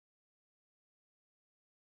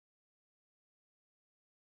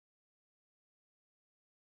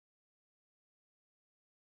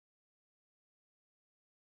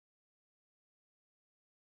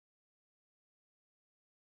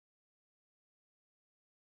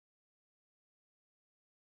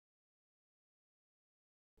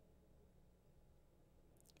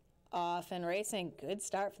Off and racing. Good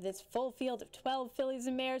start for this full field of 12 fillies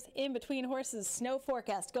and mares. In between horses, Snow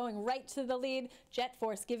Forecast going right to the lead. Jet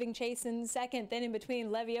Force giving chase in second. Then in between,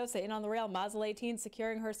 Leviosa in on the rail. Mazel 18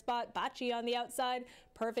 securing her spot. Bocce on the outside.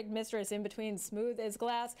 Perfect Mistress in between, Smooth as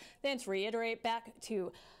Glass. Then to reiterate, back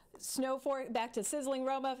to back to Sizzling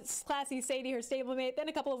Roma, Classy Sadie, her stablemate, then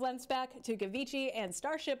a couple of lengths back to Gavici and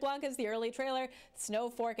Starship Blanca's the early trailer. Snow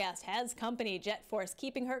Forecast has company. Jet Force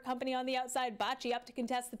keeping her company on the outside. Bocce up to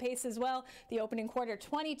contest the pace as well. The opening quarter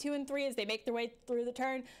 22-3 as they make their way through the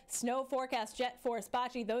turn. Snow Forecast, Jet Force,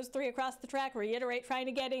 Bocce, those three across the track. Reiterate trying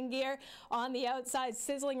to get in gear. On the outside,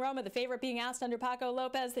 Sizzling Roma, the favorite being asked under Paco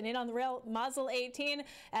Lopez, then in on the rail, Mazel 18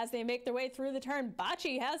 as they make their way through the turn.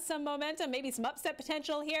 Bocce has some momentum, maybe some upset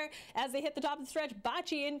potential here. As they hit the top of the stretch,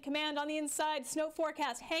 Bocce in command on the inside. Snow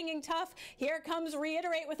Forecast hanging tough. Here comes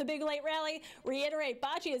Reiterate with a big late rally. Reiterate,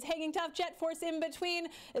 Bocce is hanging tough. Jet Force in between,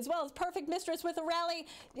 as well as Perfect Mistress with a rally.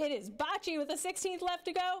 It is Bocce with a 16th left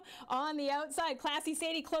to go. On the outside, Classy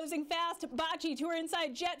Sadie closing fast. Bocce to her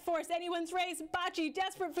inside. Jet Force, anyone's race. Bocce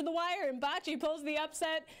desperate for the wire, and Bocce pulls the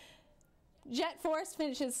upset. Jet Force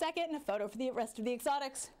finishes second. A photo for the rest of the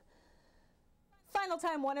exotics. Final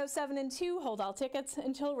time 107 and 2. Hold all tickets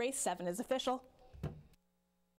until race 7 is official.